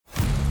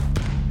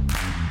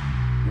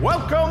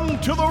Welcome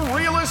to the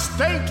Real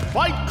Estate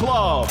Fight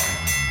Club,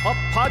 a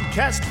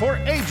podcast for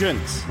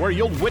agents where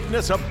you'll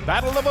witness a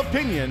battle of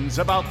opinions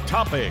about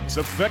topics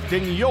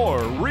affecting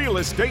your real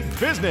estate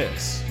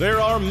business. There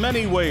are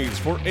many ways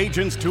for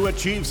agents to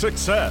achieve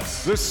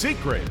success. The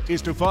secret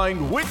is to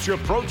find which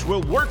approach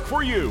will work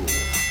for you.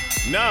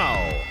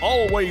 Now,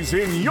 always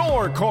in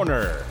your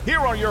corner, here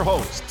are your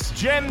hosts,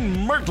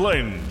 Jen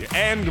Mertland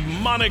and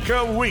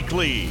Monica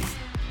Weekly.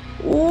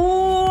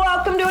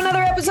 Welcome to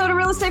another episode of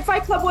Real Estate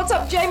Fight Club. What's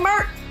up, Jay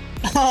Mert?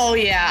 Oh,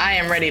 yeah, I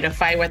am ready to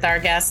fight with our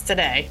guest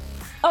today.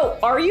 Oh,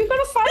 are you going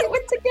to fight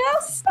with the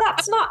guest?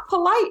 That's not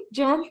polite,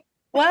 Jen.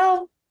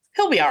 Well,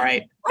 he'll be all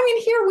right. I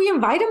mean, here we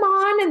invite him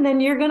on and then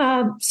you're going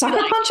to sucker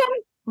punch him?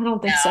 I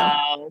don't think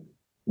so.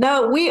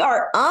 No, we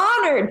are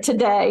honored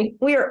today.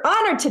 We are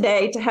honored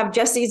today to have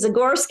Jesse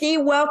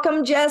Zagorski.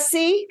 Welcome,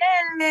 Jesse.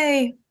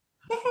 Hey.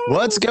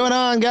 What's going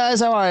on, guys?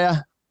 How are you?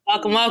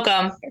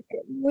 Welcome.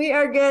 We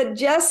are good.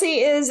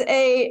 Jesse is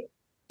a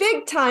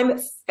big-time,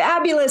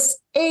 fabulous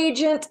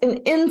agent and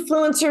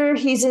influencer.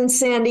 He's in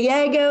San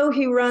Diego.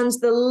 He runs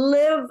the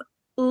Live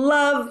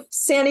Love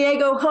San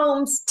Diego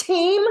Homes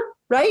team,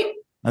 right?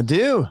 I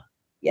do.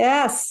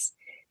 Yes.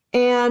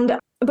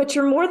 But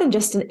you're more than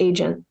just an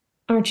agent,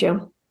 aren't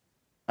you?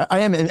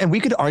 I am. And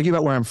we could argue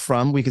about where I'm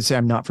from. We could say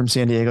I'm not from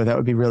San Diego. That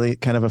would be really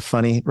kind of a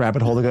funny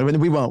rabbit hole to go.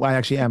 We won't. I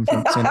actually am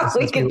from San Diego.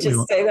 We could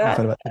just say that.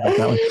 About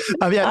that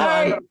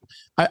one.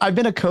 I've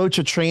been a coach,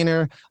 a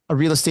trainer, a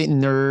real estate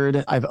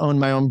nerd. I've owned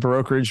my own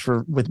brokerage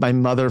with my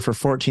mother for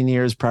 14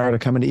 years prior to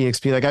coming to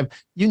EXP. Like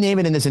you name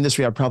it in this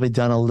industry, I've probably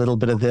done a little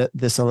bit of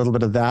this, a little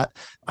bit of that.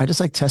 I just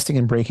like testing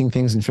and breaking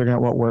things and figuring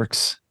out what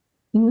works.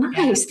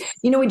 Nice.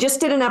 We just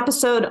did an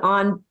episode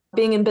on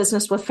being in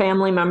business with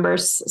family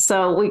members.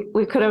 So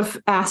we could have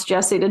asked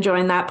Jesse to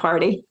join that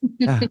party.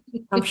 Yeah,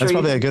 I'm sure that's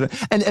probably a good,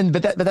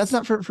 but that's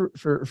not for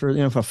from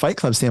a Fight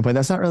Club standpoint.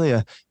 That's not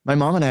really my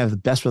mom and I have the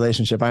best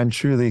relationship. I'm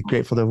truly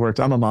grateful to have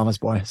worked. I'm a mama's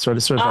boy, sort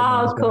of.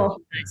 Oh,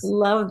 cool. Nice.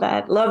 Love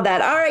that.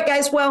 All right,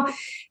 guys. Well,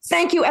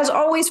 thank you as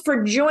always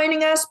for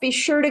joining us. Be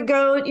sure to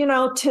go,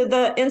 to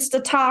the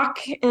Insta Talk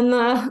and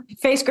the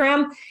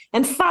Facegram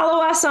and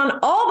follow us on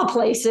all the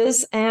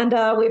places. And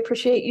we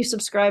appreciate you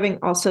subscribing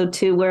also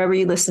to wherever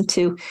you listen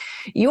to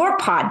your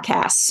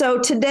podcast. So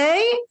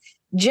today,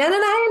 Jen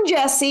and I and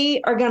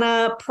Jesse are going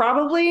to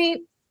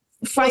probably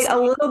fight a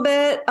little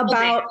bit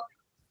about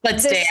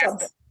Let's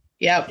dance.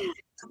 Yep.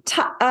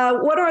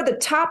 What are the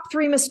top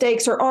 3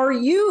 mistakes, or are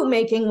you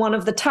making one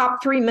of the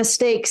top 3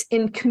 mistakes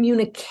in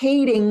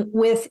communicating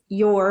with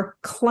your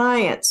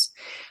clients?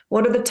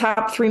 What are the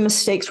top 3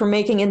 mistakes we're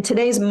making in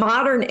today's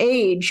modern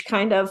age,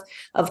 kind of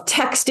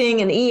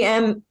texting and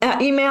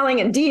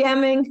emailing and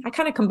DMing? I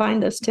kind of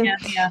combined those two.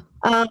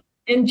 Yeah.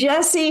 And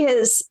Jesse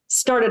has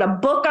started a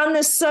book on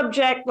this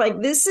subject.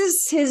 Like, this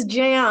is his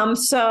jam.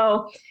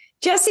 So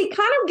Jesse,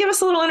 kind of give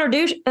us a little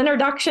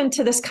introduction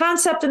to this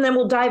concept, and then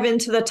we'll dive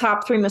into the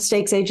top 3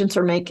 mistakes agents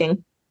are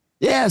making.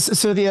 Yes.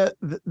 So the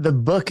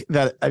book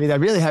I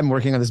really have been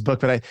working on this book,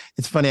 but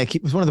it's funny.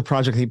 It's one of the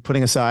projects I keep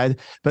putting aside,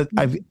 but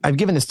I've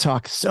given this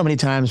talk so many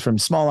times from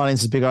small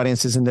audiences, big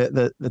audiences. And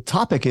the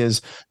topic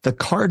is the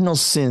cardinal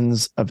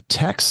sins of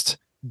text,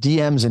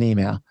 DMs, and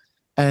email.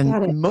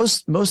 And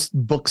most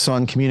books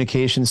on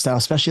communication style,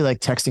 especially like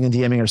texting and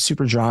DMing, are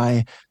super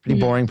dry, pretty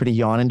boring, pretty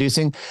yawn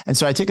inducing. And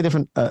so I take a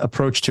different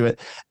approach to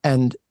it.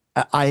 And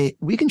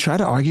we can try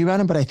to argue about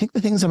them, but I think the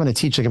things I'm going to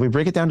teach, like if we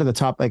break it down to the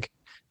top, like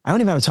I don't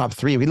even have a top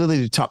 3. We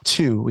literally do top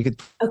 2. We could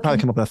probably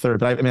come up with a third,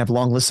 but I have a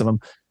long list of them.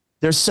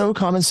 They're so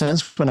common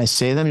sense. When I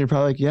say them, you're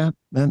probably like,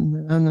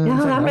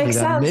 that makes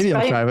sense. Maybe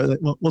I'll try, but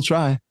we'll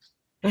try.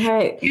 All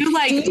right.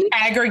 You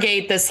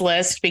aggregate this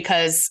list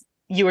because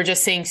you were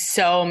just seeing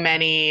so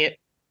many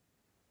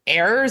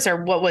errors,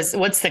 or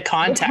what's the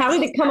context? How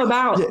did it come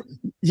about?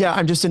 Yeah,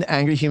 I'm just an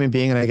angry human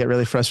being and I get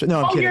really frustrated.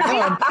 No, I'm kidding.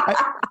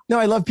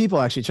 I love people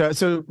actually.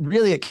 So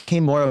really it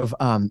came more of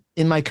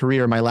in my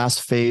career, my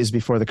last phase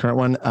before the current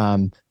one,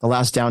 the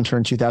last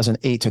downturn,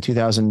 2008 to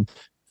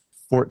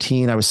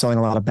 2014, I was selling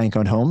a lot of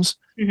bank-owned homes.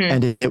 Mm-hmm.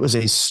 And it was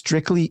a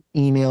strictly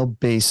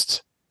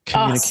email-based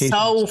communication.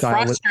 So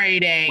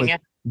frustrating.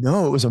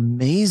 No, it was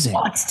amazing.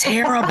 Oh, it's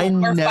terrible.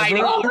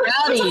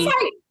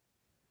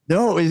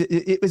 No,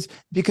 it was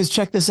because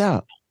check this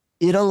out.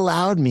 It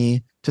allowed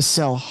me to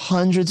sell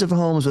hundreds of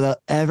homes without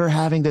ever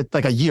having to,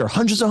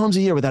 hundreds of homes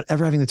a year without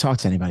ever having to talk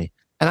to anybody.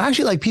 And I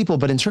actually like people,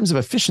 but in terms of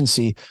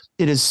efficiency,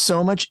 it is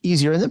so much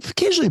easier. And then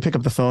occasionally pick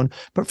up the phone,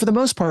 but for the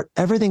most part,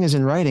 everything is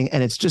in writing.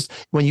 And it's just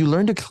when you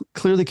learn to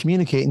clearly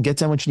communicate and get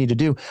done what you need to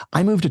do.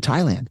 I moved to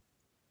Thailand.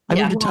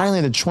 Moved to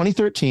Thailand in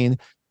 2013.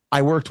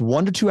 I worked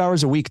 1 to 2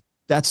 hours a week.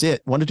 That's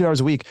it. 1 to 2 hours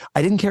a week.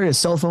 I didn't carry a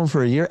cell phone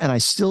for a year, and I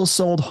still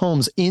sold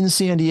homes in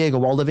San Diego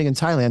while living in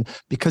Thailand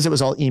because it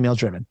was all email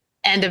driven.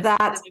 End of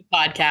that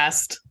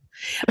podcast.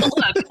 But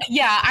look,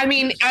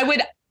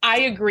 I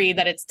agree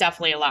that it's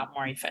definitely a lot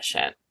more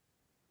efficient.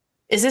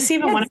 Is this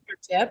even one of your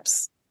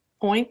tips?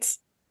 Points?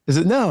 Is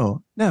it?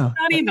 No. Not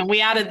even.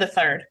 We added the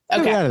third.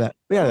 Okay.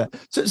 We added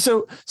that.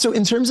 So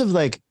in terms of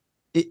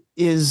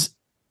is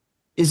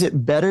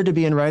it better to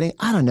be in writing?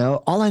 I don't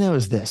know. All I know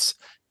is this.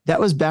 That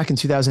was back in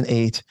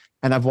 2008.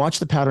 And I've watched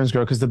the patterns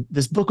grow because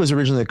this book was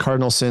originally the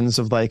cardinal sins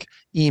of like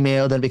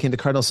email, then became the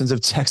cardinal sins of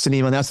text and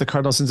email. And that's the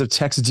cardinal sins of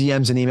text,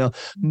 DMs, and email.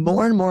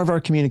 More and more of our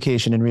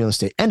communication in real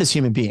estate and as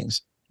human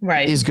beings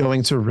is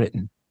going to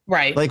written.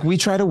 Right. Like we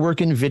try to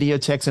work in video,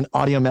 text, and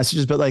audio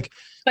messages, but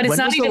it's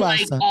not even like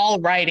all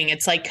writing.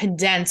 It's like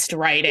condensed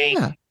writing.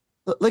 Yeah.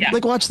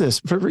 Like watch this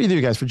for either of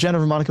you guys, for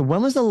Jennifer, Monica.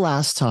 When was the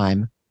last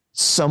time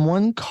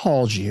someone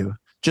called you,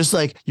 just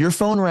like your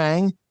phone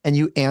rang and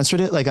you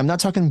answered it? Like, I'm not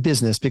talking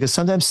business, because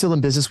sometimes still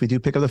in business, we do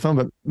pick up the phone,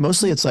 but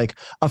mostly it's like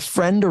a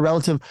friend or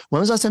relative.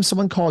 When was the last time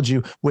someone called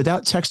you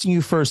without texting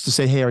you first to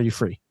say, hey, are you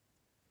free?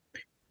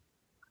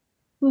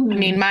 I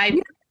mean,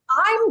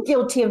 I'm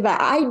guilty of that.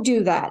 I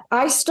do that.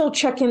 I still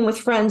check in with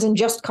friends and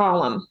just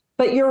call them.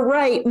 But you're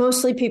right.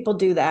 Mostly people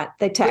do that.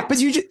 They text. But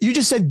you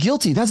just said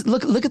guilty. That's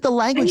look at the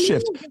language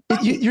shift.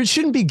 You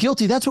shouldn't be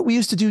guilty. That's what we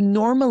used to do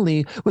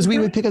normally. Was we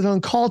would pick up on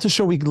call to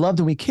show we loved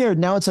and we cared.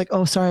 Now it's like,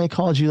 oh, sorry, I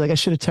called you. Like I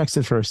should have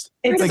texted first.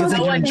 It's like,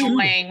 so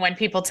annoying when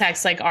people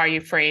text like, "Are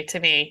you free?" To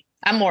me,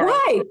 I'm more.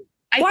 Why?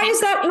 Why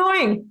is that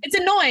annoying? It's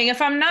annoying.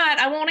 If I'm not,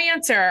 I won't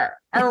answer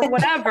or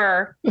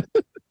whatever.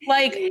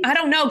 Like I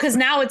don't know, because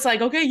now it's like,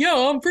 okay, yeah,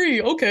 I'm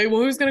free. Okay,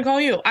 well, who's gonna call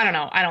you? I don't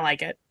know. I don't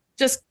like it.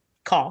 Just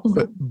call.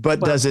 But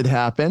does it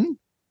happen?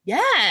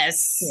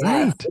 Yes.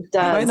 Right. It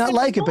does. You might not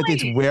like it, but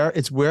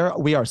it's where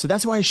we are. So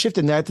that's why I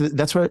shifted.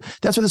 That's where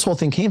this whole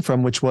thing came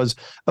from, which was,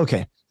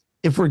 okay,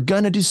 if we're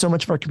going to do so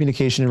much of our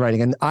communication and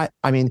writing, and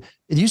I mean,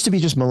 it used to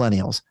be just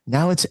millennials.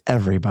 Now it's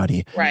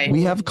everybody. Right.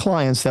 We have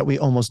clients that we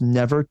almost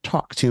never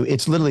talk to.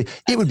 It's literally,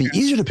 it would be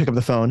easier to pick up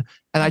the phone.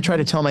 And I try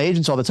to tell my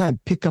agents all the time,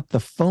 pick up the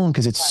phone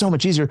because it's so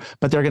much easier,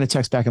 but they're going to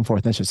text back and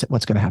forth. That's just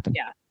what's going to happen.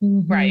 Yeah.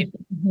 Right.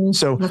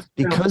 So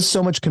because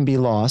so much can be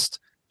lost,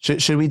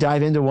 should we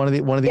dive into one of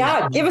the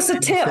Yeah, give us a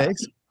tip.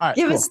 Right,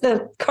 give us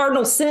the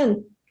cardinal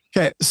sin.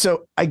 Okay,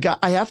 so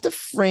I have to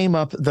frame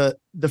up the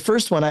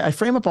first one. I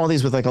frame up all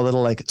these with like a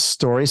little like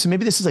story. So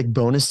maybe this is like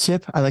bonus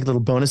tip. I like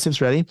little bonus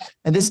tips. Ready?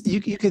 And this you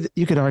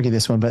could argue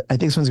this one, but I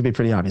think this one's gonna be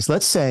pretty obvious.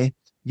 Let's say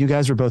you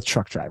guys were both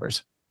truck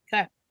drivers.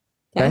 Okay.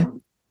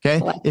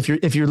 If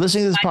you're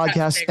listening to this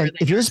podcast, and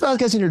if you're listening to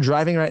this podcast and you're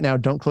driving right now,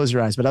 don't close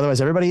your eyes. But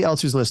otherwise, everybody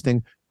else who's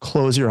listening,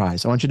 close your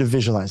eyes. I want you to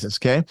visualize this.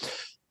 Okay.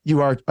 You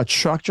are a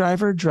truck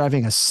driver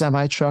driving a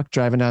semi truck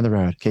driving down the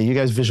road. Okay. You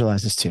guys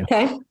visualize this too.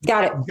 Okay.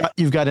 Got it.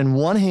 You've got in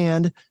one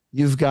hand,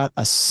 you've got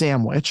a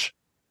sandwich.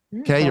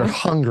 Okay. You're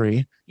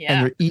hungry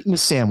and you're eating a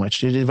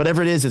sandwich.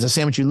 Whatever it is, it's a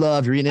sandwich you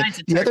love. You're eating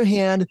it. The other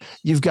hand,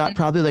 you've got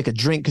probably like a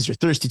drink because you're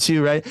thirsty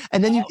too. Right.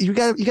 And then you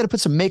got to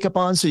put some makeup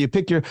on. So you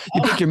pick your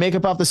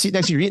makeup off the seat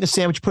next to you. You're eating a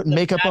sandwich, putting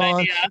makeup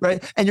on. Idea.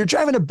 Right. And you're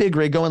driving a big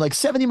rig going like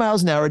 70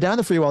 miles an hour down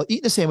the freeway while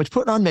eating a sandwich,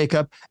 putting on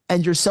makeup,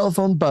 and your cell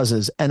phone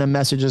buzzes and a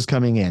message is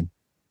coming in.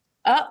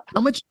 How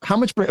much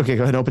brain? Okay,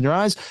 go ahead and open your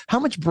eyes. How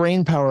much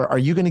brain power are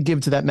you going to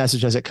give to that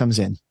message as it comes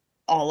in?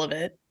 All of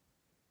it.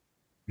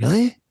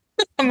 Really?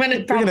 You're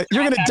gonna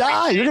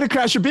die. You're gonna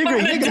crash your big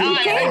rig. You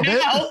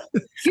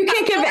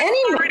can't give any.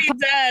 Already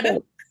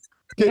dead.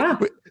 Okay, yeah.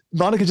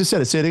 Monica just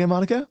said it. Say it again,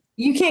 Monica.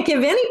 You can't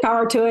give any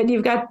power to it.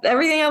 You've got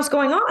everything else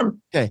going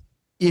on. Okay.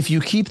 If you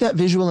keep that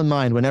visual in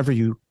mind whenever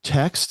you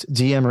text,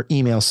 DM, or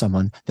email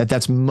someone,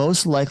 that's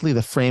most likely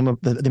the frame of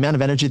the amount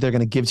of energy they're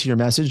going to give to your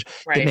message.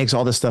 Right. It makes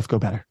all this stuff go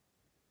better.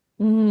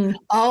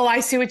 Oh, I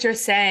see what you're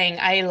saying.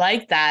 I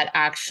like that,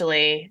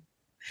 actually.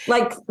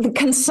 Like the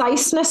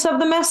conciseness of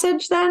the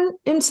message then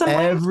in some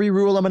way? Every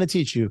rule I'm going to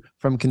teach you,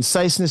 from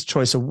conciseness,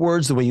 choice of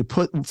words, the way you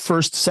put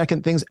first,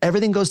 second things,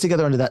 everything goes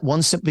together under that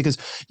one simple, because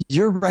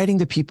you're writing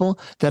to people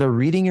that are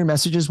reading your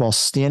messages while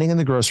standing in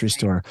the grocery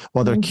store,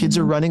 while their kids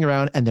are running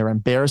around and they're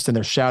embarrassed and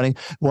they're shouting,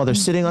 while they're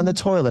sitting on the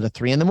toilet at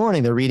 3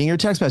 a.m, they're reading your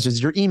text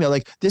messages, your email.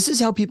 Like, this is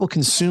how people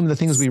consume the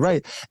things we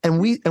write. And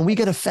we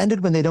get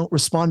offended when they don't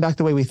respond back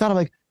the way we thought. I'm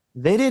like,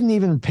 they didn't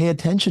even pay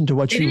attention to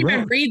what you wrote. They didn't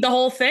even read the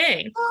whole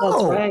thing.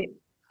 That's right.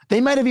 They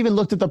might have even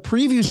looked at the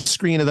preview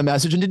screen of the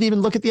message and didn't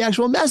even look at the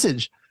actual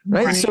message,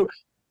 right?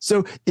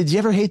 So did you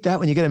ever hate that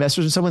when you get a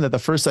message from someone that the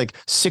first like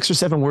 6 or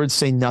 7 words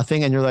say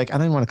nothing and you're like, I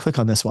don't even want to click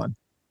on this one.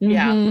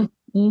 Yeah.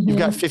 You've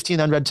got 15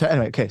 unread.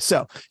 Anyway, okay.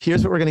 So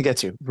here's what we're going to get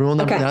to. Rule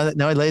number,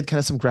 now I laid kind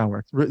of some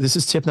groundwork. This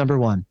is tip number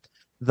 1,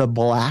 the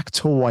black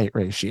to white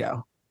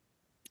ratio.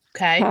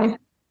 Okay.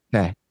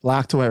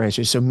 Black to white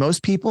ratio. So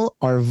most people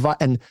are,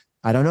 and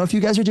I don't know if you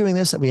guys are doing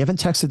this. We haven't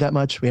texted that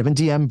much. We haven't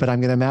DM'd, but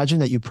I'm going to imagine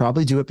that you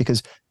probably do it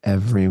because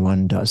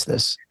everyone does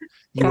this.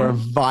 You are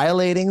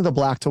violating the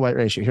black to white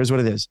ratio. Here's what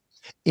it is.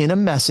 In a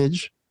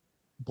message,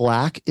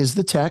 black is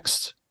the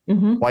text,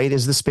 white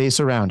is the space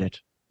around it.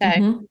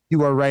 Okay.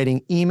 You are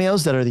writing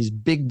emails that are these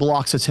big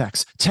blocks of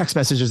text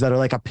messages that are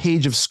like a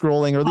page of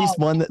scrolling, or at least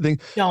one thing.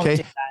 Don't do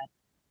that.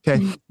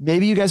 Okay.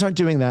 Maybe you guys aren't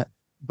doing that,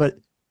 but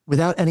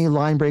without any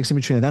line breaks in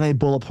between, without any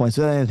bullet points,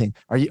 without anything.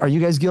 Are you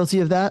guys guilty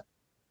of that?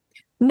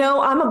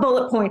 No, I'm a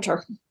bullet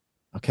pointer.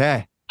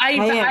 Okay.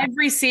 I've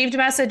received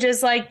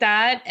messages like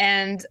that,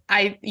 and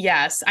I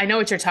know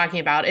what you're talking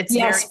about. It's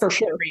yes, for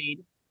sure. Read.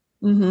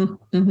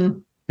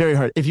 Very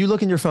hard. If you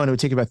look in your phone, it would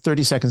take about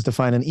 30 seconds to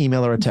find an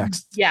email or a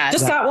text. Yeah.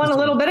 Just got one a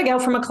little bit ago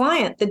from a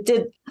client that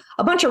did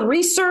a bunch of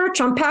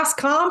research on past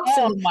comps.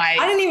 Oh my!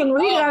 I didn't even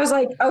read it. I was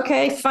like,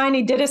 okay, fine.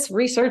 He did his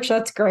research.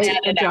 That's great.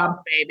 Good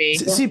job, baby.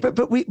 See,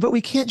 but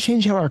we can't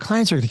change how our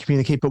clients are going to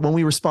communicate. But when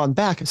we respond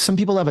back, some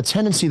people have a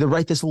tendency to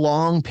write this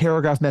long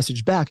paragraph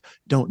message back.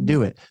 Don't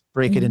do it.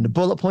 Break it into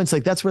bullet points.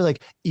 Like that's where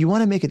like you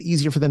want to make it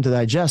easier for them to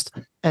digest.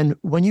 And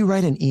when you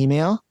write an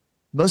email,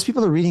 most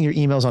people are reading your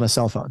emails on a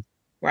cell phone.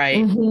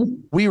 Right.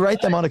 We write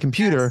them on a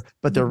computer,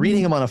 but they're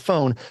reading them on a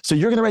phone. So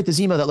you're going to write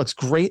this email that looks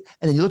great.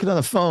 And then you look at it on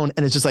the phone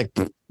and it's just like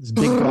this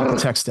big block of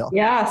text still.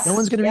 Yes. No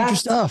one's going to read your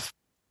stuff.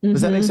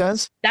 Does that make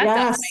sense? That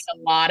does make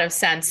a lot of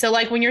sense. So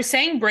like when you're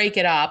saying break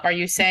it up, are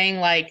you saying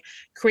like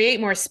create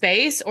more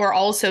space or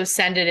also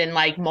send it in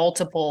like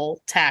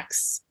multiple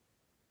texts?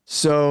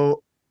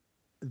 So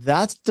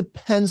that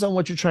depends on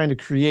what you're trying to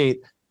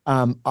create.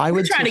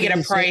 We're trying to get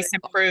a price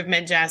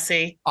improvement,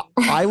 Jesse.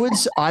 I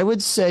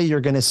would say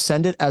you're going to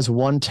send it as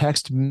one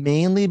text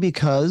mainly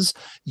because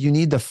you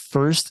need the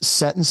first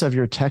sentence of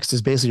your text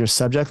is basically your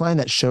subject line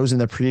that shows in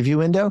the preview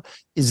window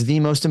is the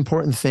most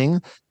important thing,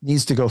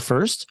 needs to go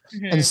first.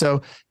 And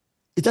so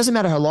it doesn't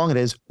matter how long it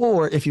is,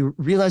 or if you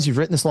realize you've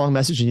written this long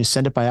message and you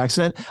send it by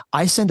accident,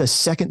 I send a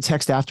second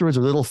text afterwards,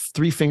 a little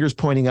 3 fingers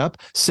pointing up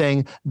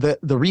saying the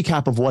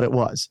recap of what it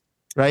was.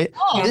 Right.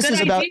 Oh, this is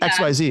about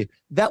XYZ.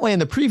 That way in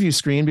the preview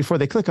screen, before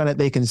they click on it,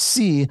 they can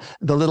see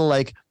the little,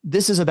 like,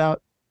 this is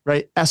about,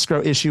 right, escrow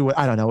issue.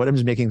 I don't know what I'm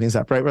just making things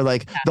up. Right. We're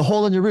like the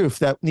hole in your roof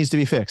that needs to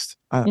be fixed.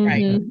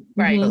 Right.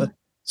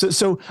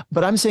 So,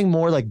 but I'm saying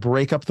more like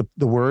break up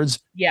the words,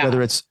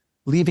 whether it's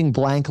leaving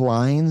blank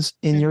lines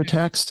in your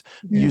text,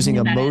 using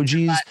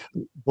emojis,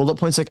 bullet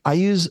points. Like I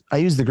use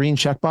the green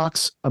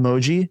checkbox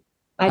emoji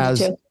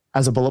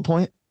as a bullet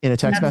point in a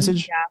text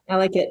message. I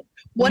like it.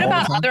 What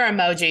about other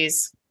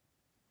emojis?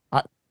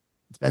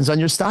 Depends on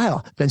your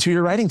style. Depends who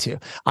you're writing to.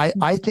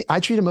 I think I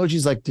treat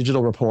emojis like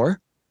digital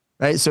rapport,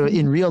 right? So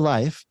in real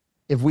life,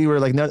 if we were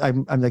like, no,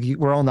 I'm like,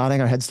 we're all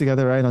nodding our heads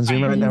together, right? On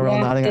Zoom right now, we're all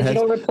nodding our heads.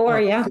 Digital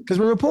rapport, because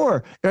we're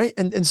rapport, right?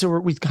 And so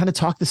we kind of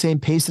talk the same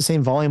pace, the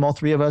same volume, all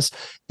three of us.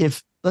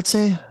 If let's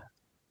say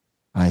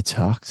I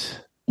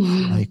talked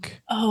like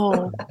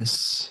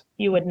this,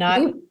 you would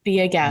not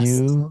be a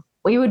guest.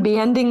 We would be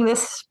ending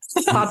this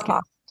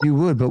podcast. You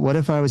would, but what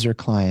if I was your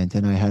client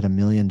and I had $1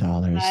 million to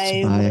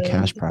buy a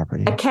cash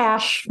property? A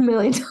cash $1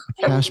 million.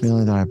 Cash $1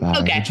 million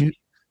buyer. Okay.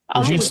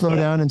 Would you slow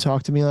down and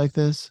talk to me like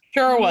this?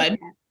 Sure would.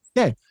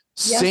 Okay.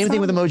 Same thing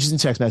with emojis and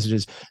text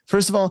messages.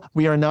 First of all,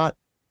 we are not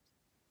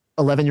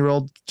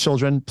 11-year-old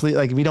children. Please,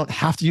 like we don't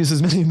have to use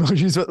as many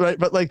emojis, but right.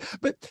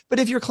 But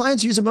if your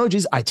clients use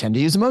emojis, I tend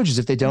to use emojis.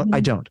 If they don't,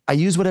 I don't. I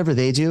use whatever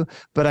they do,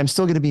 but I'm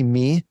still going to be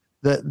me.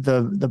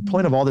 The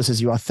point of all this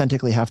is you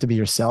authentically have to be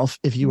yourself.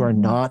 If you are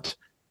not,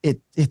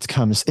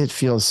 it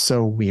feels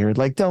so weird.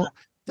 Like don't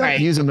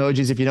use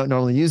emojis if you don't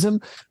normally use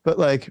them, but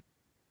like,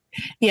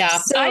 yeah,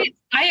 so,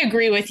 I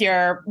agree with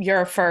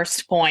your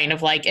first point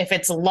of like, if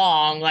it's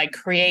long, like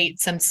create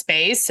some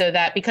space so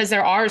that, because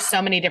there are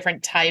so many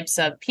different types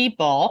of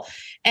people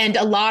and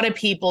a lot of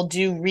people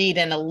do read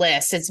in a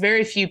list. It's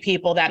very few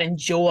people that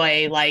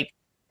enjoy like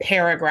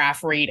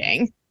paragraph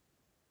reading.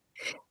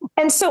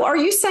 And so are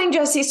you saying,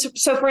 Jesse,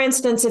 so for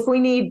instance, if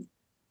we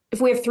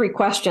have 3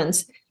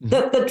 questions,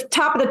 the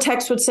top of the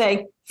text would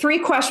say 3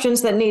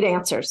 questions that need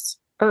answers,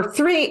 or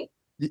 3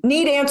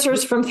 need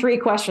answers from 3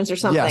 questions or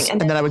something. Yes.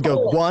 And then I would go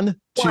 1,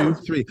 2,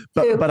 3.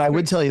 But I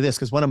would tell you this,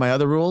 because one of my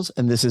other rules,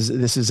 and this is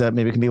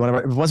maybe it can be one of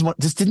our,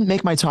 this didn't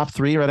make my top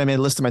 3, right? I made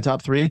a list of my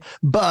top 3,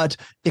 but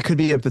it could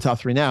be up the top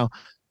 3 now.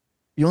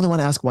 You only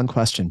want to ask 1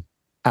 question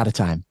at a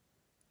time.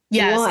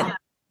 Yes. 1.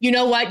 You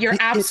know what? You're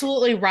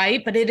absolutely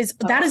right. But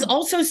that is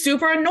also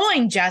super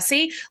annoying,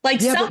 Jesse.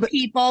 Like some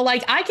people,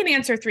 like I can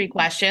answer 3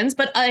 questions,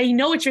 but I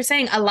know what you're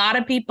saying. A lot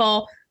of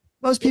people.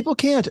 Most people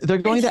can't. They're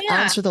going to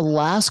answer the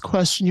last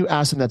question you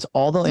ask them. That's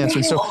all they'll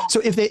answer. So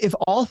if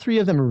all 3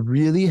 of them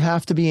really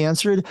have to be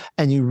answered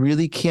and you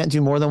really can't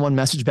do more than 1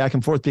 message back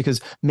and forth because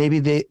maybe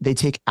they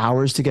take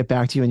hours to get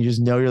back to you and you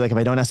just know you're like, if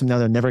I don't ask them now,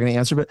 they're never going to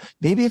answer. But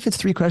maybe if it's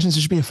 3 questions,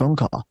 it should be a phone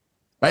call.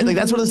 Right? Like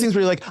that's one of those things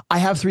where you're like, I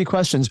have 3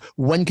 questions.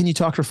 When can you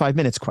talk for 5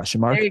 minutes?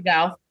 Question mark. There you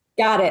go.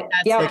 Got it.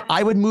 Yeah. Like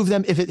I would move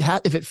them if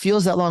it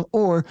feels that long,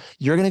 or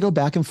you're going to go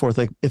back and forth.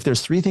 Like if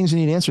there's 3 things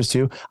you need answers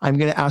to, I'm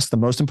going to ask the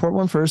most important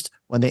one first.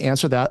 When they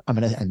answer that, I'm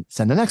going to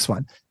send the next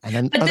one. And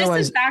then but this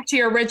is back to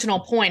your original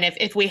point.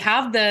 If we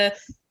have the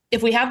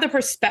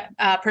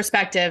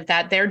perspective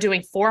that they're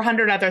doing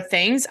 400 other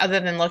things other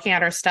than looking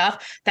at our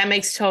stuff, that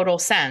makes total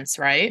sense,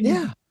 right?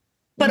 Yeah.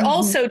 But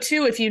also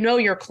too, if you know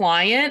your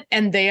client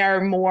and they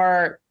are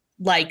more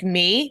like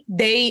me,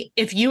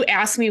 if you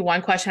ask me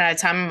 1 question at a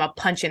time, I'm gonna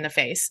punch you in the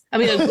face. I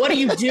mean, like, what are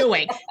you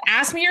doing?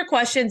 Ask me your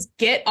questions,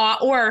 get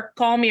off, or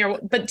call me,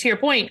 but to your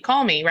point,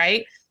 call me,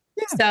 right?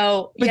 Yeah.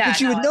 So but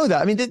you would know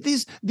that. I mean,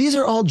 these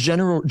are all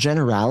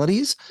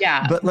generalities.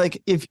 Yeah. But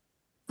like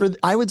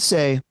I would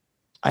say,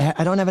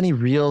 I don't have any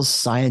real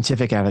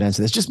scientific evidence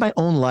of this, just my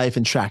own life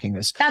and tracking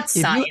this. That's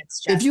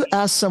science. If you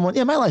ask someone,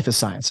 my life is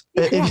science.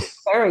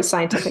 Very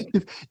scientific.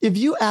 If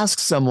you ask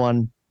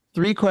someone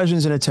 3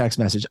 questions in a text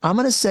message, I'm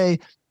going to say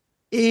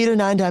 8 or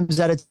 9 times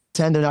out of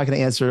 10, they're not going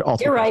to answer all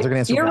 3. You're right. They're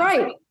going to answer You're one.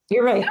 right.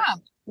 You're right.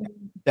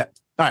 Yeah.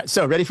 All right.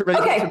 So ready for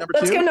number 2?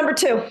 Let's go number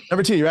 2.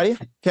 Number 2, you ready?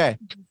 Okay.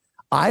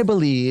 I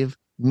believe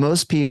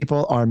most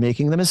people are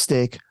making the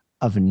mistake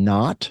of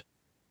not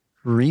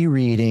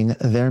rereading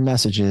their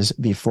messages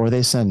before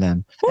they send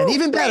them. And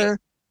even better,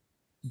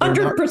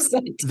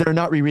 100%. They're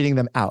not rereading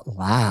them out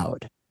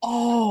loud.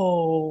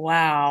 Oh,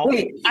 wow.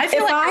 Wait, I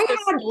feel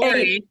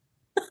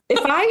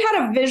if I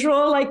had a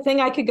visual like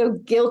thing, I could go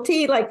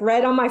guilty, like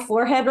right on my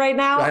forehead right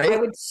now. Right? I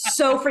would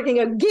so freaking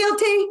go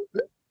guilty.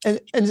 And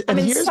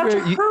here's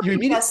where you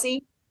need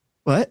Jesse.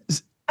 What?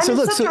 So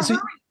look, so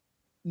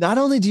not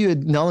only do you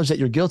acknowledge that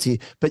you're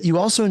guilty, but you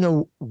also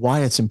know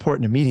why it's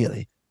important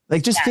immediately.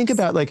 Like, just think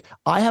about, like,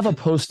 I have a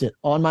Post-it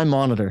on my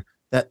monitor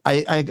that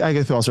I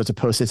go through all sorts of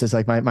Post-its. It's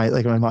like my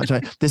monitor.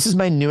 This is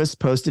my newest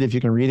Post-it. If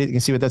you can read it, you can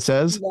see what that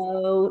says.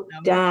 Slow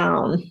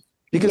down.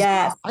 Because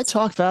I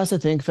talk fast, I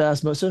think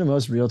fast, most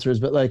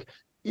realtors, but like,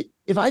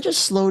 if I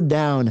just slowed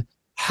down,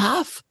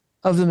 half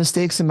of the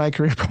mistakes in my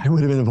career probably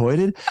would have been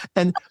avoided.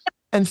 And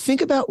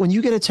think about when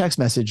you get a text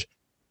message,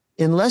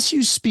 unless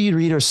you speed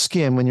read or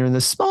skim, when you're in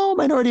the small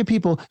minority of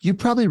people, you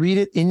probably read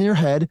it in your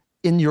head,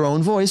 in your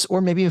own voice,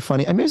 or maybe a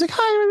funny, I mean, it's like,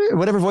 hi, or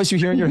whatever voice you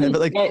hear in your head,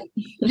 but like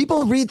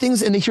people read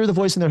things and they hear the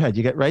voice in their head.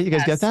 You get, right? You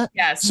guys get that?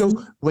 Yes.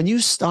 So when you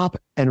stop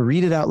and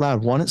read it out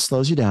loud, 1, it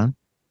slows you down.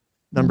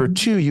 Number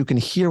 2, you can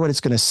hear what it's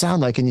going to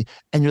sound like. And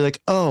you're like,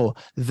 oh,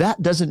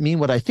 that doesn't mean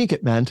what I think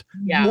it meant.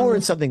 Yeah. Or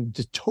it's something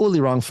just totally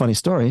wrong. Funny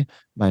story.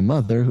 My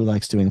mother, who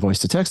likes doing voice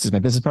to text, is my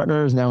business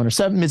partner, is now in her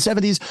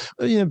mid-70s,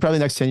 probably the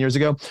next 10 years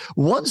ago,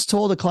 once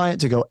told a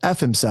client to go F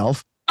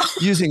himself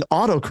using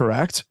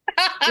autocorrect.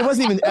 It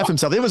wasn't even F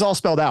himself. It was all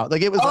spelled out.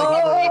 Like, it was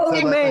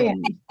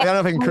man. I don't know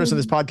if I can curse on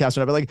this podcast or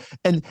not, but like,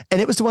 and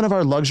it was to one of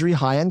our luxury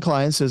high-end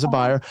clients as a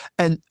buyer.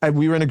 And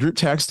we were in a group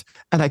text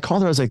and I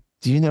called her. I was like,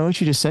 do you know what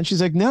you just sent? She's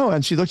like, no.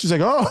 And she looked, she's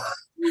like, oh.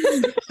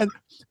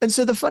 and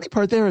so the funny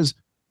part there is,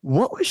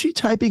 what was she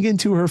typing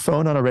into her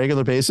phone on a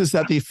regular basis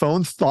that the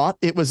phone thought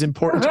it was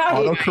important to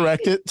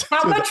autocorrect it?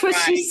 How much was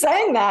she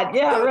saying that?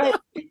 Yeah, right.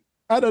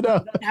 I don't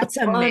know. That's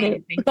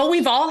amazing. But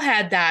we've all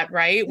had that,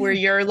 right? Where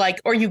you're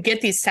like, or you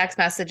get these text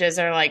messages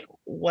that are like,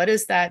 what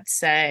does that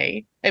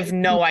say? I have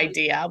no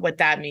idea what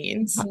that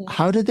means.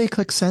 How did they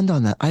click send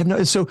on that? I have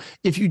no. So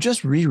if you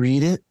just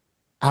reread it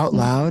out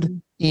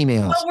loud,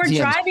 emails. Well, we're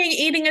driving,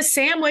 eating a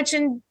sandwich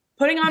and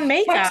putting on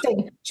makeup,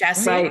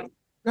 Jesse.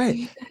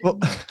 Right. Well,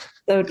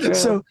 so true.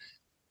 So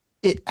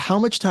how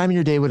much time in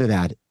your day would it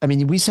add? I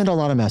mean, we send a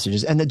lot of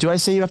messages. And do I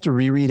say you have to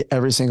reread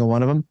every single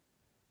one of them?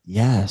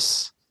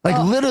 Yes. Like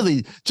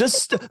literally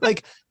just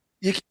like,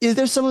 is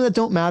there some that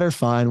don't matter?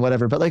 Fine,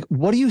 whatever. But like,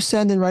 what do you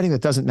send in writing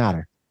that doesn't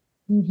matter?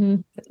 Mm-hmm.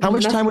 How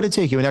much time would it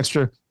take you? An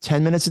extra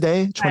 10 minutes a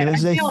day, 20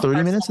 minutes a day,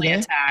 30 minutes a day?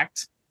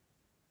 Attacked.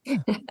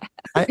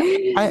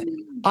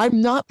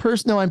 I'm not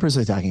no, I'm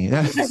personally attacking you.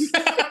 Don't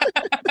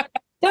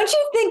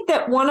you think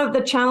that one of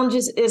the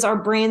challenges is our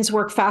brains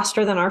work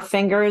faster than our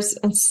fingers?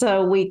 And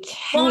so we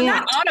can't. Well,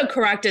 that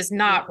autocorrect is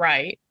not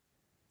right.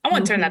 I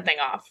want to turn that thing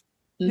off.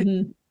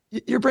 Mm-hmm.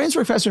 Your brains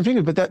work faster than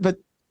fingers,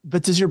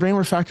 but does your brain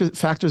work faster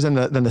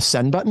than the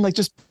send button? Like,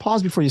 just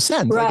pause before you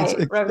send. Right,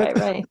 like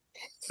right.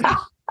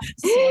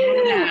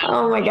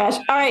 Oh my gosh.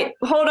 All right,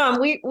 hold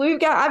on.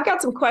 I've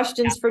got some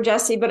questions for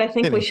Jesse, but I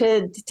think we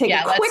should take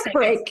a quick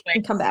break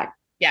and come back.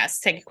 Yes,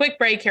 take a quick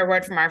break, hear a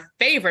word from our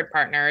favorite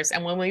partners.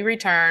 And when we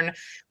return,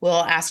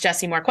 we'll ask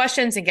Jesse more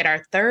questions and get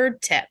our third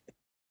tip.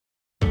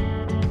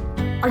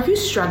 Are you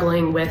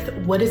struggling with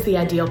what is the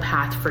ideal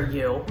path for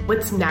you?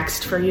 What's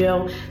next for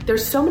you?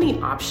 There's so many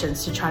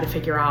options to try to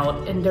figure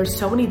out, and there's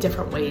so many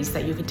different ways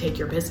that you can take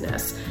your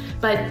business,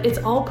 but it's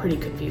all pretty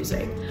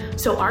confusing.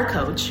 So our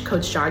coach,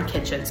 Coach John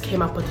Kitchens,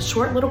 came up with a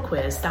short little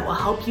quiz that will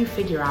help you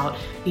figure out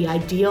the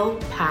ideal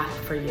path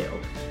for you.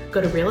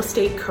 Go to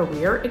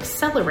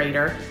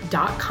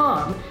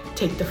realestatecareeraccelerator.com,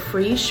 take the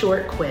free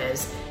short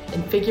quiz,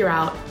 and figure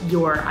out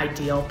your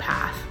ideal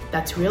path.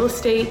 That's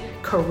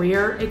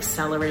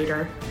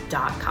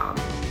realestatecareeraccelerator.com.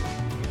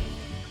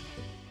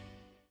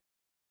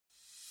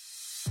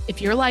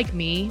 If you're like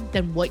me,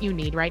 then what you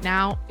need right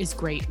now is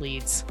great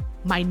leads.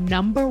 My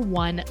number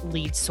one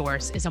lead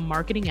source is a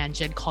marketing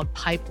engine called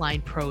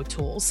Pipeline Pro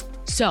Tools.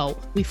 So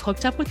we've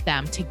hooked up with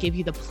them to give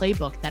you the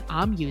playbook that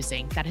I'm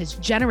using that has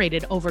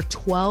generated over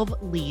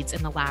 12 leads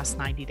in the last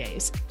 90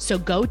 days. So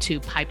go to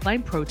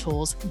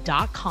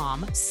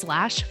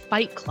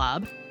pipelineprotools.com/Fight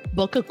Club.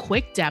 Book a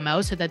quick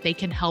demo so that they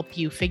can help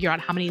you figure out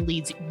how many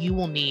leads you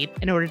will need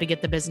in order to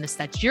get the business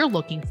that you're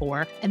looking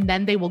for. And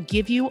then they will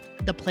give you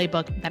the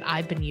playbook that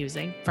I've been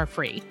using for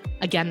free.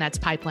 Again, that's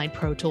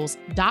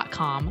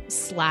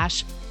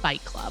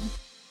pipelineprotools.com/Fight Club.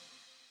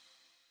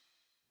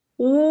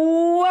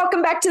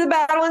 Welcome back to the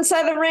Battle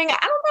Inside the Ring. I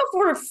don't know if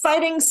we're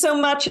fighting so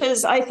much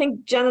as I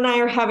think Jen and I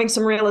are having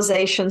some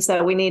realizations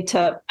that we need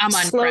to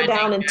slow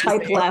down and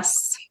type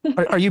less.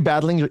 Are you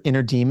battling your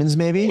inner demons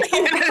maybe?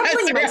 I'm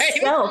battling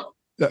myself.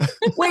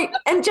 Wait,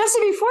 and Jesse,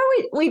 before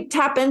we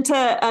tap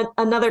into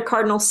another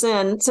cardinal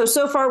sin,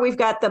 so far we've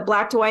got the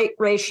black to white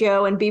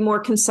ratio and be more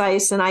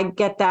concise, and I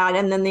get that.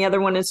 And then the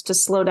other one is to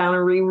slow down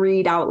and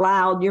reread out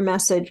loud your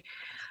message.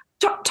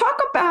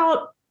 Talk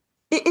about,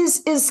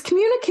 is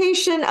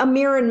communication a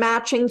mirror and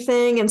matching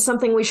thing and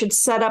something we should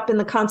set up in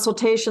the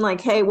consultation,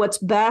 like, hey, what's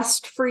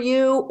best for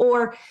you?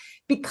 Or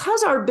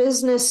because our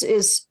business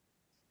is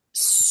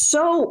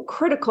so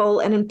critical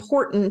and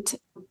important,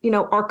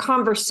 our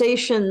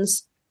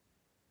conversations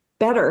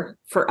better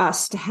for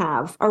us to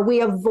have? Are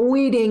we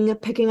avoiding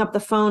picking up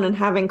the phone and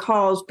having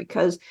calls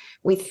because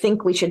we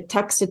think we should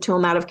text it to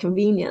them out of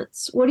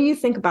convenience? What do you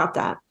think about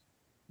that?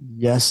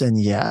 Yes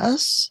and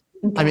yes.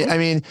 Okay. I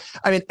mean,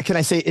 can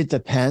I say it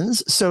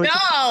depends? So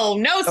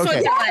no,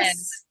 okay.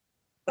 Yes.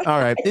 All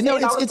right. No,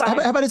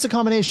 how about it's a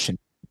combination?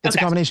 It's a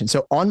combination.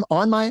 So I'm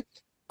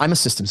a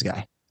systems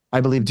guy. I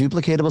believe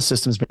duplicatable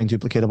systems bring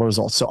duplicatable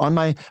results. So on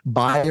my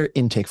buyer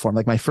intake form,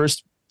 like my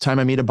first time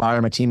I meet a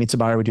buyer, my team meets a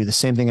buyer, we do the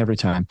same thing every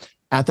time.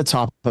 At the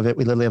top of it,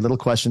 we literally have little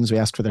questions. We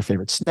ask for their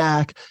favorite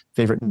snack,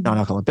 favorite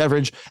non-alcoholic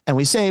beverage, and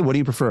we say, what do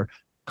you prefer?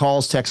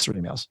 Calls, texts, or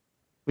emails?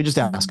 We just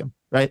ask them,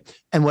 right?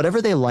 And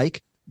whatever they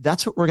like,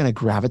 that's what we're going to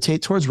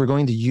gravitate towards. We're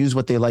going to use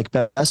what they like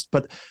best,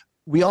 but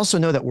we also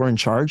know that we're in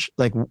charge.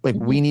 Like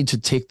we need to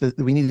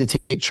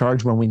take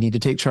charge when we need to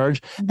take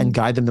charge and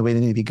guide them the way they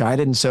need to be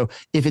guided. And so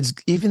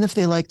even if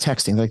they like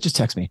texting, like just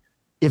text me.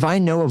 If I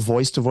know a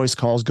voice-to-voice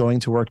call is going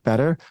to work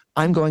better,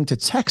 I'm going to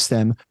text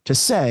them to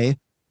say,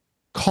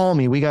 call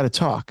me, we got to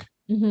talk.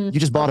 You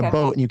just bought a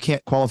boat and you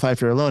can't qualify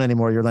for your loan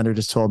anymore. Your lender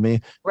just told me,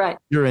 right?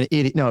 You're an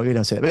idiot. No, you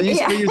don't say that. But you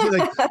say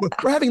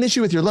like, we're having an issue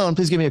with your loan.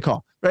 Please give me a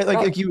call, right?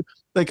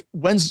 Like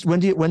when's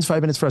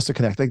 5 minutes for us to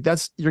connect? Like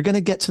you're going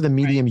to get to the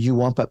medium you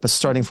want, but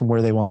starting from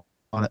where they want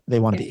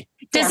to be.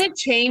 Does it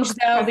change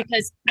though?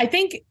 Because I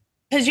think,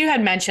 because you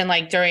had mentioned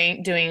like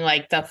during doing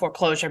like the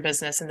foreclosure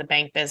business and the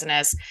bank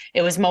business,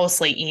 it was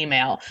mostly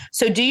email.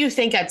 So do you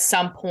think at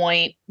some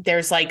point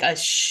there's like a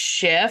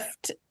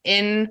shift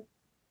in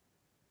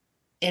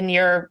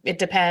your it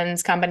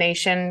depends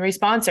combination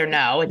response, or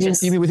no? It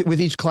just, you mean with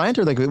each client,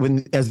 or like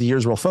as the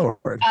years roll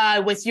forward?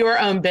 With your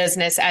own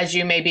business, as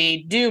you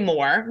maybe do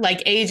more,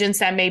 like agents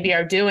that maybe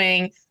are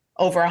doing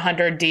over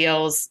 100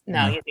 deals.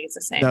 No, you think it's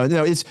the same?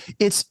 No,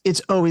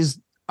 it's always.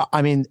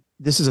 I mean,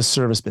 this is a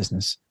service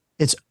business.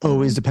 It's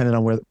always dependent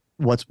on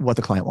what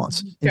the client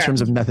wants in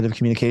terms of method of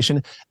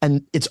communication,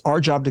 and it's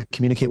our job to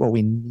communicate what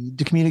we need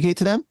to communicate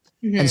to them.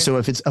 And so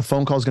if it's a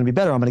phone call is going to be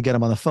better, I'm going to get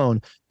them on the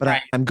phone, but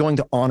I'm going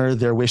to honor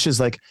their wishes.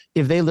 Like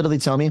if they literally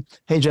tell me,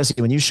 hey,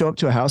 Jesse, when you show up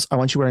to a house, I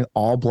want you wearing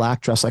all black,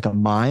 dressed like a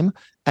mime.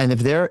 And if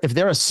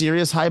they're a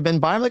serious high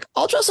bend buyer, I'm like,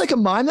 I'll dress like a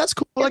mime. That's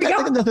cool. Like I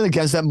think nothing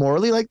against that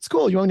morally. Like it's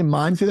cool. You want me to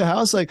mime through the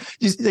house? Like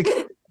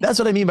that's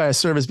what I mean by a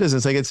service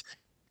business. Like if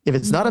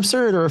it's not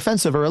absurd or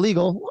offensive or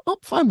illegal, well,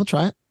 fine, we'll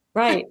try it.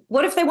 Right.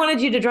 What if they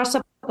wanted you to dress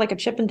up like a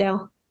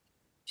Chippendale?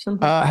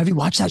 Have you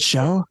watched that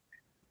show?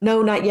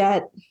 No, not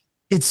yet.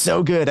 It's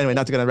so good. Anyway,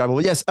 not to get on rabbit.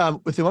 Well, yes.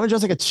 If they want to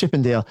dress like a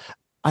Chippendale,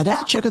 I'd have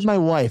to check with my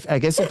wife. I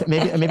guess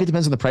maybe it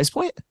depends on the price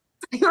point.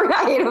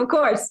 Right. Of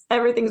course.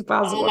 Everything's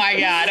possible. Oh my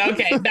God.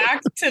 Okay.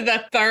 Back to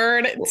the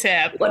third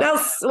tip. What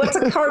else? What's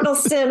a cardinal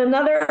sin?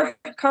 Another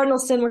cardinal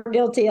sin we're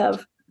guilty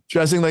of.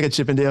 Dressing like a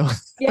Chippendale.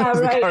 Yeah,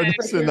 right. Cardinal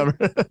sin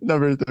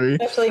number 3.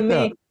 Especially me.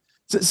 No.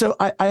 So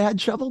I had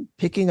trouble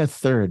picking a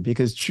third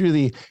because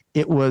truly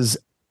it was,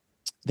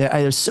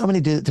 there's so many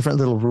different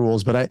little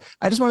rules, but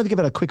I just wanted to give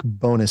it a quick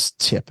bonus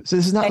tip. So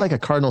this is not like a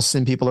cardinal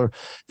sin. People are,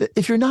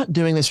 if you're not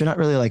doing this, you're not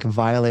really like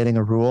violating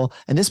a rule.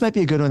 And this might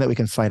be a good one that we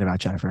can fight about,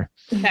 Jennifer.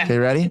 Okay,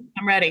 ready?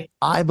 I'm ready.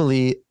 I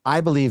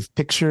believe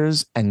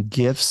pictures and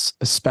GIFs,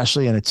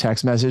 especially in a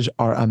text message,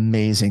 are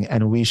amazing.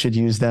 And we should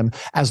use them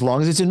as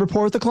long as it's in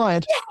rapport with the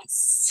client.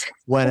 Yes.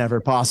 Whenever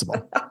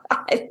possible.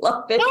 I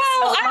love it. No,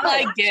 I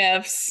like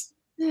GIFs.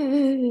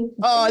 Oh,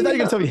 I thought you were going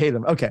to tell me you hate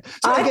them. Okay.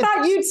 So I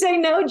thought you'd say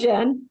no,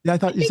 Jen. Yeah, I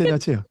thought you'd say no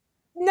too.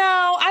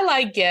 No, I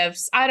like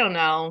GIFs. I don't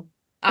know.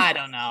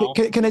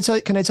 Can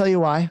I tell you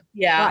why?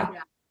 Yeah. Why?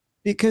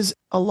 Because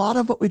a lot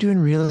of what we do in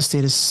real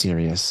estate is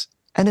serious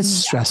and it's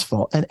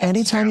stressful. And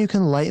anytime you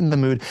can lighten the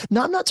mood,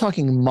 I'm not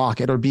talking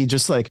mock it or be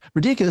just like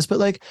ridiculous, but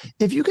like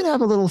if you can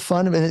have a little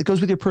fun and it goes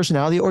with your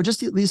personality, or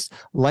just at least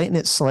lighten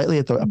it slightly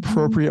at the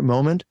appropriate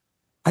moment,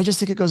 I just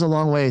think it goes a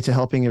long way to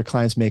helping your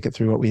clients make it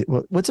through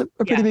what's a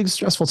pretty big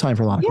stressful time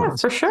for a lot of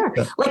clients. Yeah, for sure.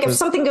 Yeah. Like if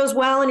something goes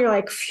well and you're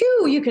like,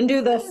 phew, you can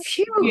do the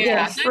phew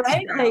gift,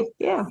 right? Like,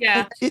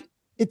 yeah.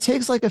 It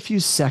takes like a few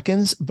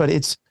seconds, but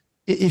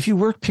if you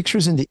work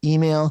pictures into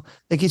email,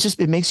 like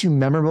it makes you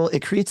memorable.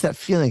 It creates that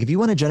feeling. If you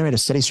want to generate a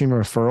steady stream of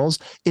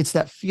referrals, it's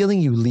that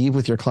feeling you leave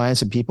with your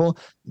clients and people.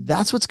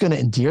 That's what's going to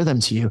endear them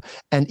to you.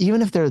 And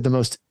even if they're the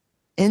most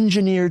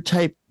engineered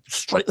type,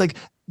 like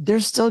they're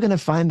still going to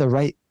find the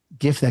right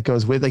GIF that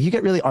goes with, like you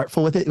get really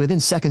artful with it. Within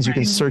seconds, you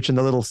can search in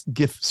the little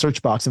GIF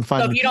search box and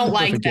find. So if you don't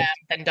like them,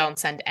 then don't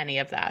send any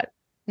of that.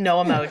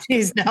 No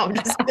emojis. No, I'm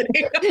just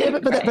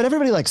kidding. but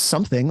everybody likes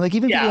something. Like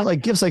even people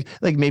like gifts. Like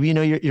maybe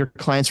your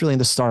client's really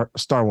into Star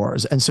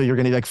Wars, and so you're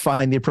going to like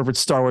find the appropriate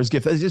Star Wars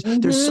gift.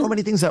 There's so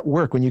many things that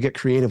work when you get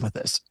creative with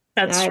this.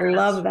 I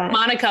love that.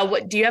 Monica,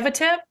 do you have a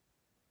tip?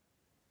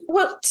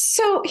 Well,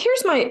 so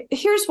here's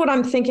what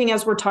I'm thinking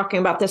as we're talking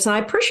about this. And I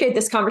appreciate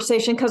this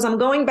conversation because I'm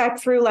going back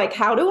through like,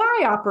 how do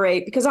I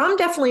operate? Because I'm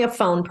definitely a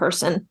phone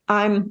person.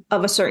 I'm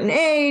of a certain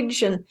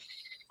age and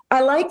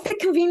I like the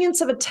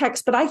convenience of a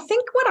text, but I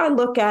think what I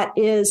look at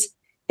is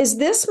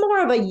this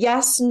more of a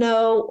yes,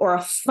 no, or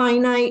a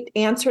finite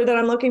answer that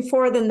I'm looking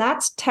for? Then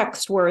that's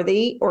text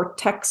worthy or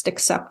text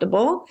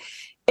acceptable.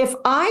 If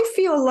I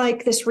feel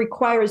like this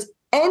requires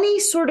any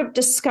sort of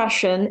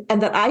discussion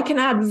and that I can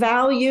add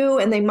value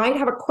and they might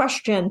have a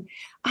question,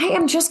 I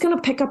am just going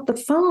to pick up the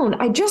phone.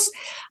 I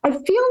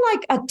feel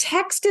like a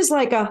text is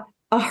like a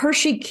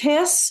Hershey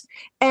kiss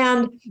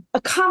and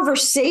a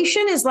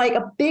conversation is like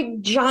a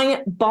big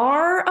giant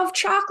bar of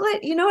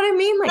chocolate. You know what I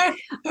mean? Like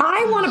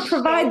I want to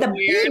provide the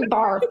big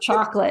bar of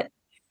chocolate.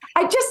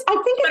 I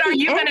think. But are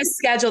you going to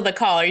schedule the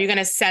call? Are you going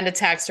to send a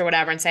text or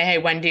whatever and say, hey,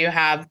 when do you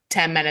have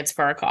 10 minutes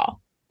for a call?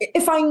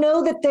 If I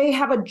know that they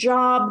have a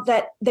job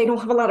that they don't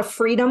have a lot of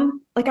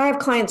freedom, like I have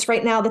clients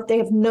right now that they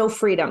have no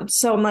freedom.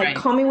 So I'm like,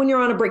 call me when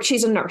you're on a break.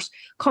 She's a nurse.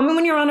 Call me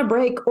when you're on a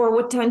break, or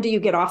what time do you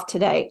get off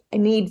today? I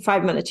need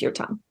 5 minutes of your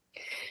time.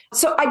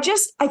 So I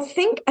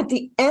think at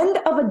the end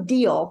of a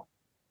deal,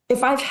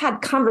 if I've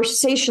had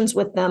conversations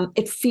with them,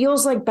 it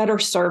feels like better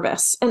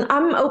service. And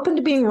I'm open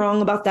to being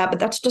wrong about that, but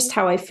that's just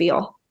how I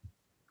feel.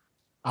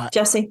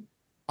 Jesse?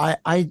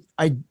 I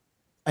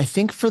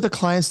think for the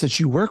clients that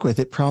you work with,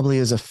 it probably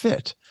is a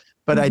fit.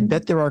 But I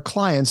bet there are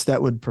clients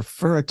that would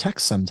prefer a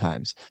text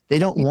sometimes. They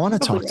don't want to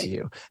talk to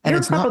you. And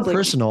it's not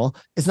personal.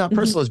 It's not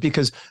personal. It's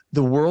because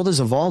the world has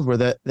evolved where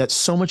that's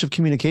so much of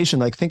communication.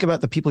 Like think about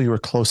the people you were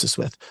closest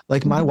with.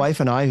 Like my wife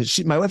and I,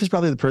 my wife is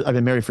probably the person, I've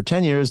been married for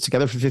 10 years,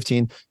 together for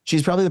 15.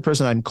 She's probably the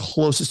person I'm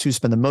closest to,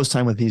 spend the most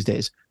time with these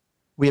days.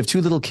 We have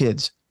 2 little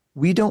kids.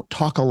 We don't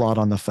talk a lot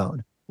on the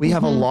phone. We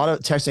have a lot of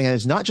texting, and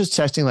it's not just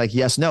texting like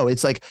yes, no,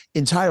 it's like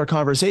entire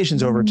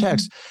conversations over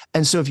text.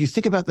 And so if you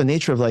think about the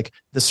nature of like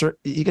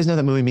you guys know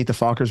that movie Meet the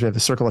Fockers, we have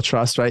the circle of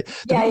trust, right?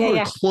 The people who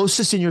are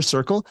closest in your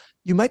circle,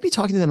 you might be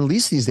talking to them at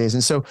least these days.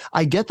 And so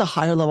I get the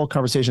higher level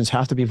conversations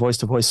have to be voice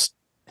to voice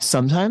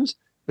sometimes,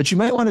 but you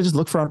might want to just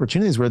look for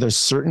opportunities where there's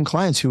certain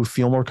clients who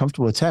feel more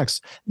comfortable with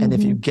text. And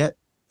if you get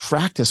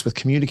practice with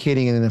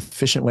communicating in an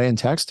efficient way in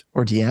text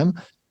or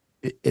DM,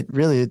 it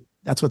really,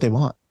 that's what they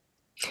want.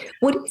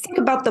 What do you think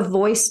about the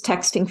voice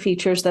texting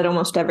features that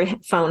almost every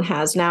phone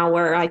has now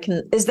where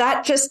is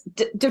that just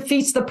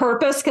defeats the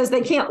purpose because they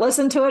can't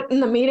listen to it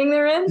in the meeting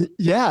they're in?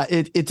 Yeah,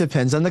 it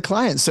depends on the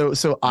client. So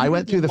I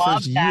went through the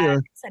first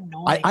year.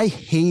 I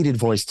hated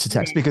voice to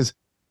text because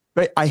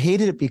I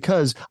hated it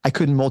because I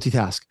couldn't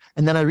multitask.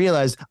 And then I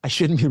realized I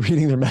shouldn't be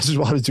reading their message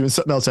while I was doing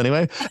something else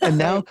anyway.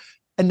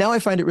 And now I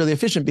find it really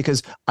efficient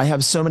because I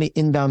have so many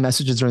inbound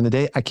messages during the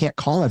day. I can't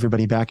call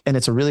everybody back. And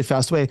it's a really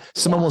fast way.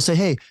 Someone will say,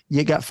 hey,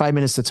 you got 5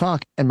 minutes to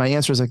talk. And my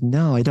answer is like,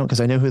 no, I don't, because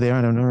I know who they are.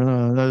 I don't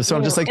know. So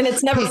I'm just like, and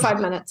it's never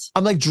 5 minutes.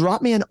 I'm like,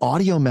 drop me an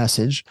audio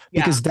message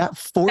because that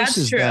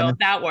forces them. That's true.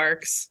 That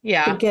works.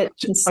 Yeah. Okay.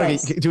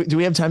 Do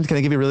we have time? Can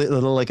I give you a really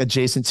little like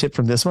adjacent tip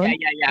from this one?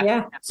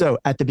 Yeah. So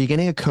at the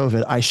beginning of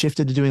COVID, I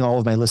shifted to doing all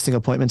of my listing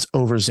appointments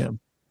over Zoom.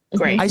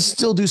 Great. I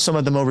still do some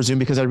of them over Zoom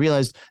because I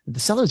realized the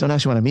sellers don't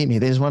actually want to meet me.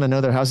 They just want to know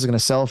their house is going to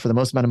sell for the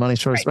most amount of money.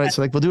 Right.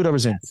 So like, we'll do it over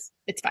Zoom.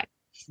 It's fine.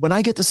 When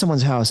I get to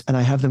someone's house and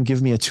I have them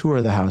give me a tour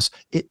of the house,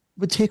 it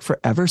would take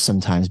forever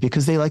sometimes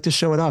because they like to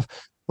show it off.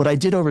 What I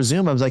did over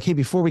Zoom, I was like, hey,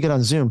 before we get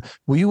on Zoom,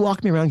 will you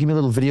walk me around, give me a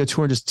little video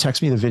tour, just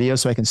text me the video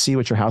so I can see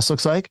what your house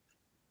looks like?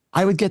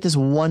 I would get this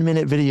 1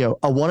 minute video,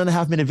 a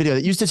 1.5 minute video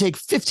that used to take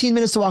 15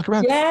 minutes to walk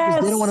around.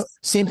 Because they don't want to,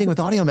 same thing with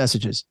audio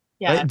messages.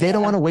 Yeah, right? They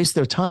don't want to waste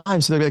their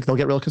time. So they'll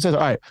get real concerned.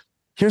 All right,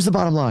 here's the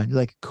bottom line. You're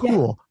like,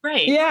 cool. Yeah,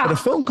 right. Yeah. But a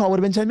phone call would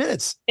have been 10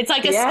 minutes. It's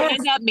like a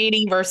stand-up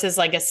meeting versus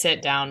like a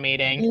sit-down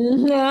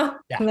meeting. Yeah.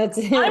 That's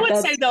it. I would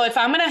say though, if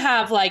I'm going to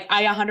have like,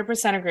 I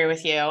 100% agree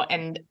with you.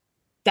 And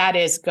that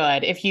is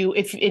good. If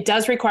it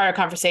does require a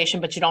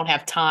conversation, but you don't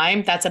have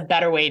time, that's a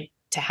better way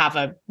to have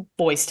a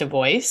voice to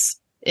voice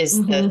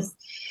is this.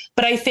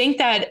 But I think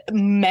that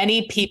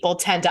many people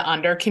tend to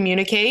under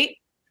communicate.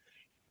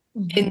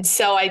 And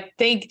so I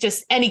think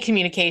just any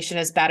communication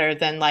is better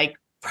than like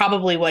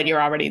probably what you're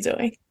already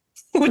doing,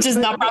 which is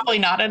probably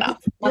not enough.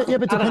 Yeah,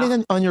 but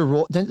depending on your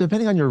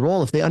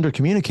role, if they under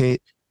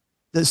communicate,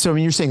 so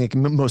when you're saying like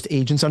most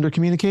agents under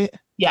communicate.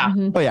 Yeah.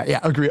 Oh yeah.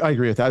 I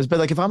agree with that. But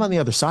like if I'm on the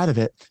other side of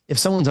it, if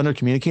someone's under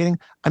communicating,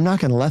 I'm not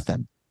going to let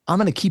them. I'm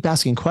going to keep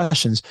asking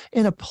questions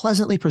in a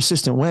pleasantly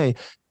persistent way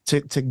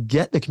to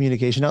get the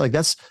communication out. Like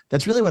that's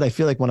really what I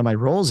feel like one of my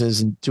roles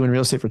is, and doing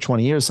real estate for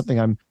 20 years, something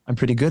I'm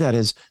pretty good at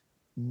is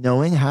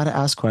knowing how to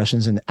ask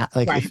questions. And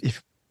like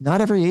if not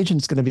every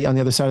agent's going to be on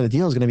the other side of the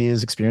deal is going to be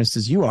as experienced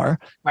as you are.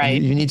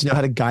 Right. You need to know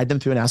how to guide them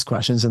through and ask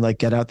questions and like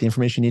get out the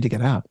information you need to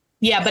get out.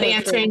 Yeah, but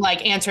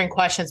answering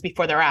questions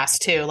before they're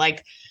asked too.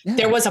 Like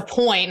there was a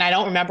point, and I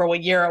don't remember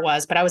what year it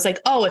was, but I was like,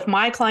 oh, if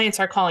my clients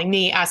are calling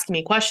me, asking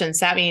me questions,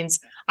 that means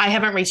I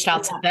haven't reached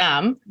out to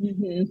them.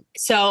 Mm-hmm.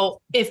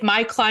 So if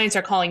my clients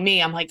are calling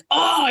me, I'm like,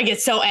 oh, I get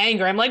so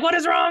angry. I'm like, what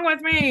is wrong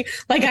with me?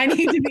 Like I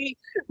need to be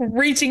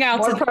reaching out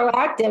more to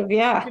proactive.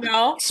 Yeah. You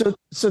know?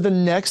 So the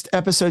next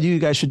episode you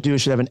guys should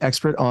have an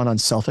expert on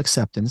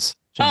self-acceptance.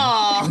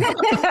 Oh,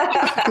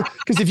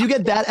 because if you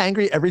get that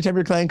angry every time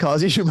your client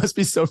calls you must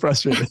be so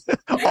frustrated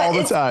all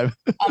the time.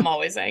 I'm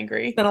always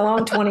angry. It's been a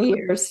long 20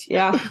 years.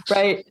 Yeah,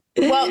 right.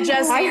 Well,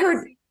 Jess, I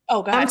heard.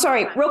 Oh, go ahead. I'm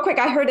sorry. Real quick,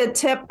 I heard a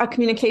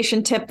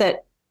communication tip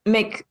that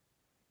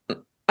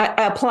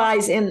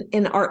applies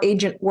in our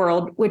agent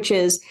world, which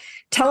is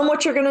tell them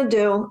what you're going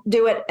to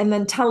do it, and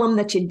then tell them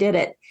that you did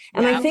it.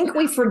 And I think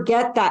we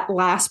forget that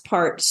last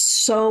part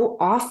so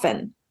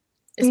often.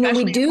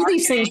 Especially we do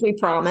these things we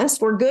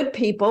promised. We're good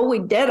people. We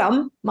did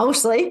them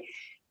mostly,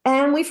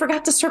 and we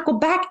forgot to circle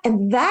back.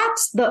 And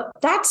that's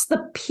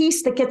the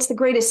piece that gets the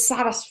greatest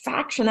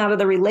satisfaction out of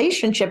the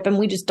relationship, and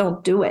we just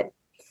don't do it.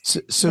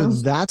 So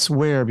that's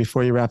where,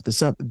 before you wrap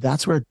this up,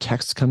 that's where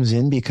text comes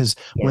in, because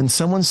when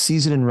someone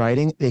sees it in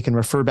writing, they can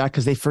refer back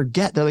because they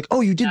forget. They're like, oh,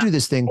 you did do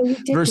this thing.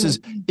 Versus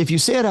if you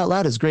say it out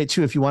loud is great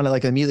too. If you want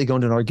to immediately go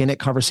into an organic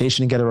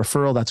conversation and get a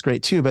referral, that's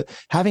great too. But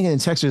having it in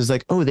text is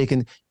like, oh,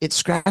 it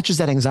scratches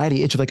that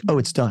anxiety itch of like, oh,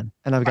 it's done.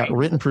 And I've got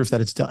written proof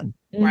that it's done.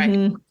 Right.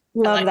 Mm-hmm.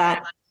 Love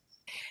that.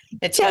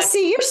 Jesse,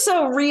 you're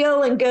so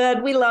real and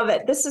good. We love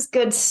it. This is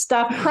good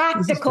stuff.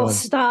 Practical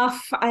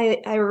stuff.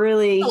 I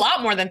really a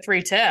lot more than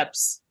 3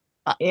 tips.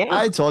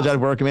 I told you I'd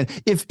work. I mean,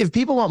 if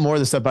people want more of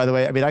this stuff, by the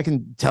way, I mean, I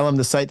can tell them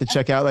the site to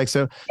check out. Yes,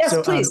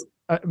 please.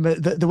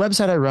 The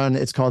website I run,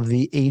 it's called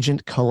The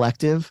Agent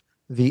Collective,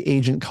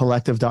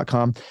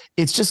 theagentcollective.com.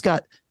 It's just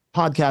got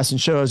podcasts and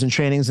shows and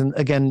trainings. And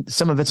again,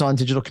 some of it's on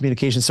digital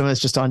communication. Some of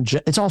it's just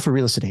it's all for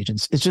real estate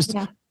agents. It's just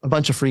a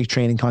bunch of free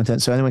training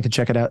content. So anyone can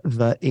check it out,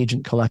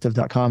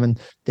 theagentcollective.com, and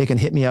they can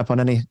hit me up on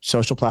any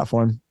social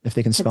platform if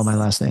they can spell my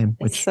last name,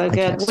 which so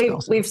good.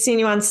 We've seen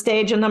you on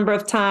stage a number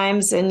of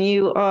times, and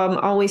you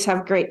always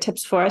have great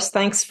tips for us.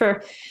 Thanks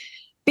for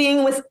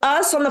being with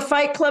us on the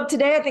Fight Club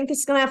today. I think this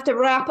is going to have to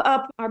wrap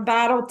up our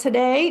battle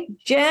today.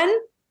 Jen,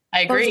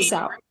 I agree. Close us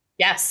out.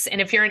 Yes. And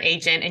if you're an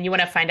agent and you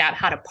want to find out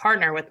how to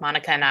partner with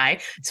Monica and I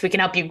so we can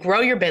help you grow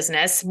your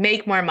business,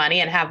 make more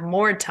money, and have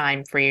more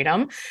time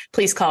freedom,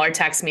 please call or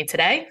text me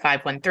today,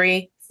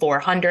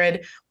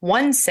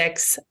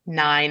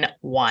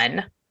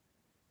 513-400-1691.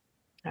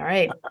 All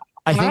right.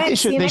 I think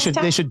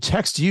they should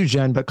text you,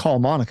 Jen, but call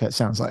Monica, it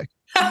sounds like.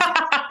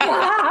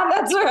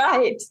 That's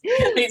right.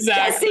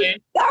 Exactly.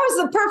 Jesse, that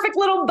was the perfect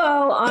little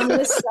bow on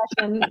this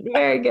session.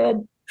 Very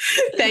good.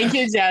 Thank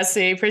you,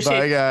 Jesse. Appreciate it.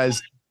 Bye,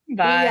 guys.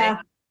 Bye.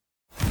 Yeah.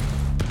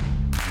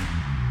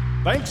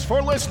 Thanks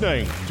for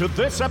listening to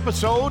this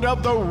episode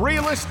of the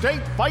Real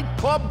Estate Fight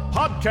Club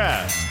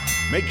podcast.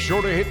 Make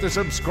sure to hit the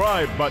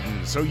subscribe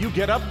button so you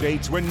get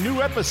updates when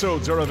new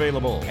episodes are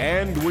available.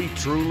 And we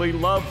truly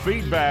love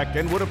feedback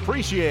and would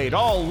appreciate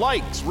all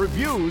likes,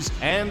 reviews,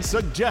 and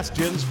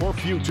suggestions for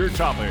future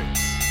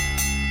topics.